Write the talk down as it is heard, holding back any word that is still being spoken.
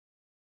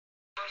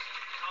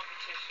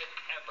competition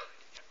ever.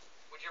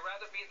 Would you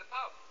rather be at the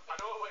pub?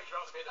 I'd always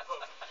rather be at the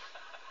pub.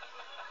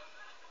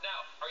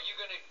 Now, are you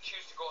going to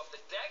choose to go off the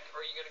deck,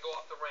 or are you going to go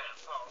off the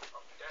ramp? Oh,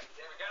 off the deck.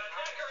 We got a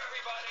decker,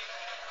 everybody.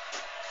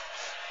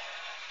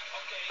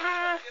 Okay,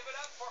 give it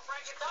up for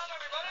Frank and Tom,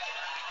 everybody.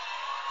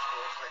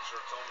 Sports lecturer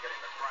Tom getting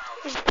the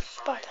crowd on his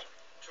side.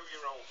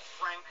 2-year-old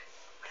Frank,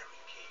 very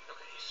keen. Look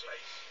at his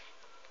face.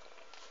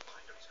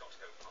 I know he's got to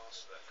go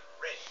past the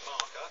red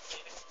marker.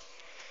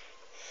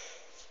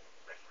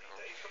 Referee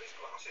Dave's got his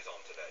glasses on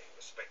today.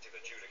 Respected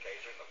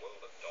adjudicator in the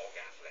world of dog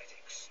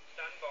athletics.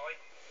 Stand by.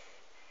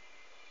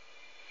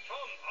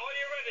 Tom, are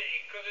you ready?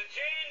 Because it's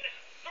in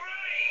 3,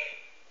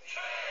 2,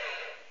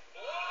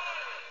 1, go!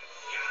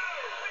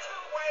 It's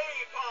way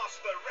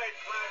past the red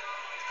flag.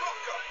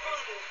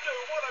 Cock-a-poodle-doo,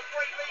 what a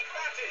great lead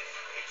that is.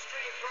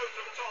 Extreme throw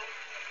from Tom.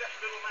 Deaf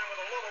little man with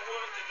a lot of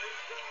work to do.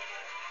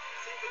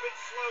 Seems a bit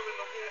slow in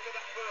the water.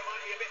 That fur might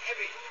be a bit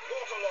heavy.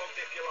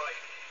 Waterlogged, if you like.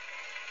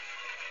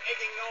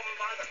 Egging on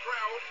by the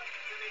crowd.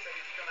 He said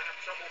he's going to have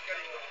trouble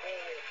getting the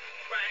ball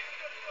back.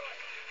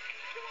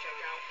 Check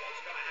out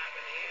what's going to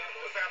happen here.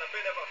 Was that a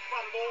bit of a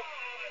fumble?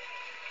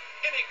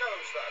 In it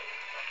goes, though.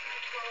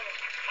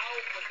 How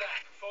was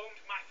that? Formed,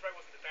 my throw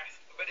wasn't the best.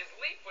 But his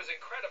leap was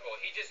incredible.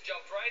 He just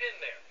jumped right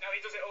in there. No, he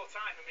does it all the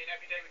time. I mean,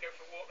 every day we go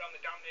for a walk around the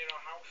dam near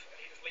our house, and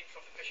he just leaps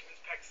off the fishermen's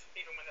pegs,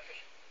 even when they're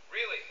fishing.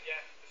 Really?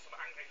 Yeah, there's some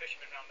angry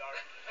fishermen around our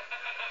area.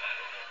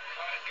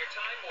 All right, your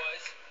time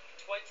was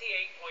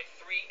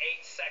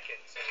 28.38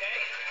 seconds, okay?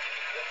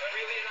 That's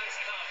really a nice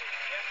time.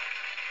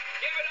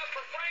 Yeah. Give it up for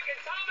Frank and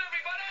Tom,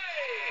 everybody!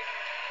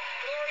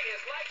 Glory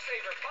is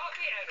Lifesaver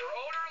Poppy and her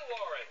owner,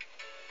 Lauren.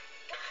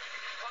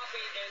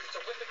 Poppy is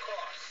to whip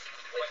across.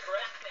 Am I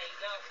correct?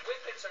 Now,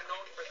 whippets are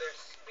known for their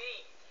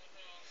speed.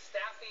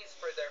 Staffies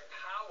for their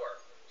power.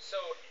 So,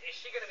 is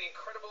she going to be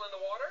incredible in the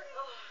water?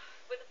 Oh,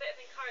 with a bit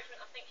of encouragement,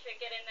 I think she'll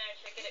get in there and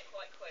she'll get it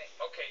quite quick.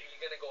 Okay, are you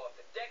going to go off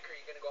the deck or are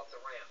you going to go off the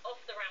ramp?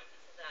 Off the ramp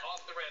to that.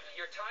 Off the ramp.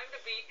 Your time to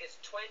beat is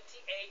 28.38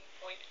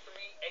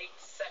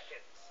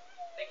 seconds.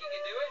 Think you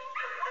can do it?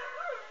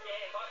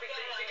 Yeah. Poppy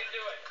thinks she can do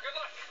it. Good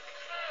luck.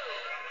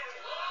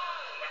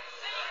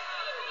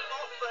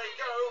 Off they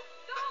go.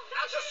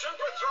 That's a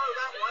super throw,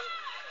 that one.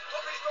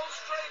 Poppy's gone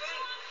straight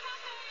in.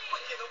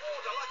 Quick in the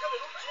water like a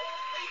little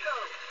torpedo.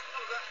 None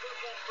of that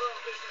boot-on-pearl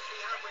business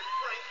we have with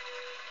Frank.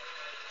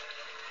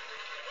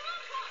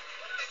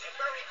 This is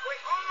very quick.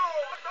 Oh, no!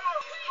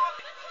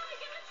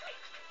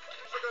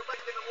 So go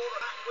back in the water.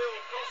 That will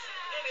cost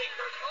in it.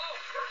 Oh,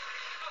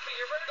 Poppy,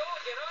 you're ready to go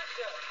again, aren't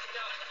you?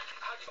 Now,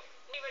 how do you...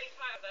 I'm really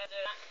proud of her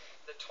doing that.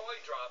 The toy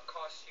drop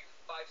costs you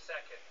 5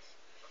 seconds,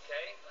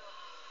 okay?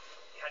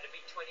 You had to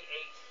beat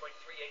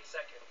 28.38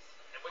 seconds.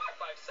 And with the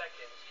 5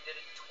 seconds, you did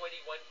it in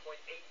 21.8.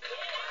 That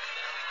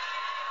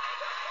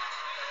puts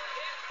you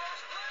in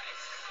first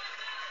place.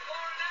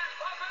 Lauren and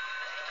Poppy!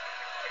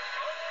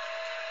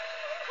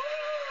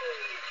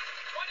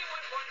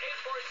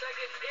 21.84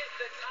 seconds is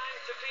the time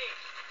to beat.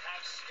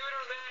 Have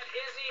Scooter Mad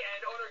Izzy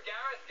and owner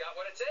Gareth got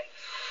what it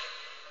takes?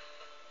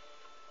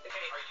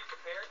 Hey, are you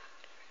prepared?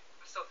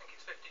 I still think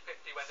it's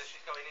 50-50 whether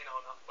she's going in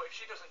or not. But if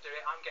she doesn't do it,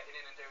 I'm getting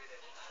in and doing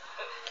it.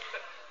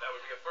 That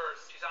would be a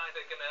first. She's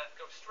either going to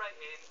go straight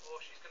in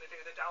or she's going to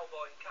do the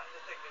Dalboy kind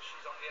of thing as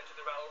she's on the edge of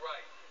the rail. All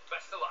right.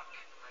 Best of luck.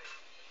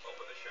 Well,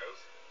 with the shows,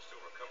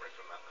 still recovering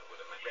from that, with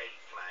a red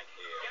flag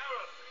here.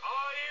 Gareth,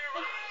 are you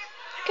ready?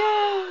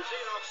 Go! She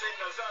knocks in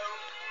the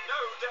zone. No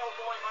Del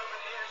Boy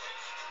moment here.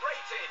 She's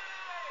straight in.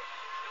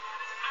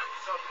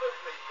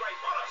 Absolutely great.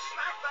 What a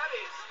snap that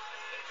is.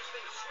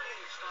 Interesting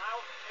swinging style.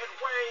 Head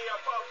way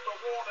above the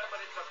water, but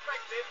it's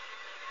effective.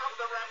 Up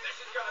the ramp. This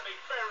is going to be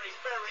very,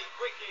 very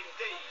quick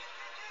indeed.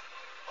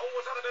 Oh,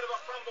 was that a bit of a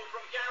fumble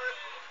from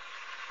Gareth?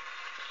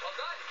 Well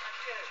done.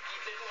 You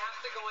didn't have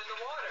to go in the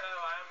water.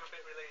 No, I am a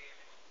bit relieved.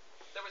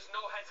 There was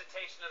no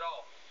hesitation at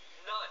all.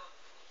 None.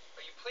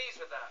 Are you pleased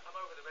with that? I'm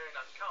over the moon.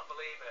 I can't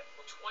believe it.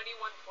 Well,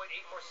 21.84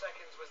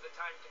 seconds was the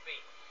time to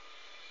beat.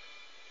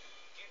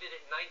 You did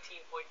it in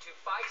 19.25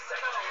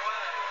 seconds. No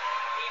way.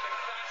 Even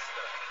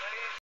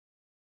faster.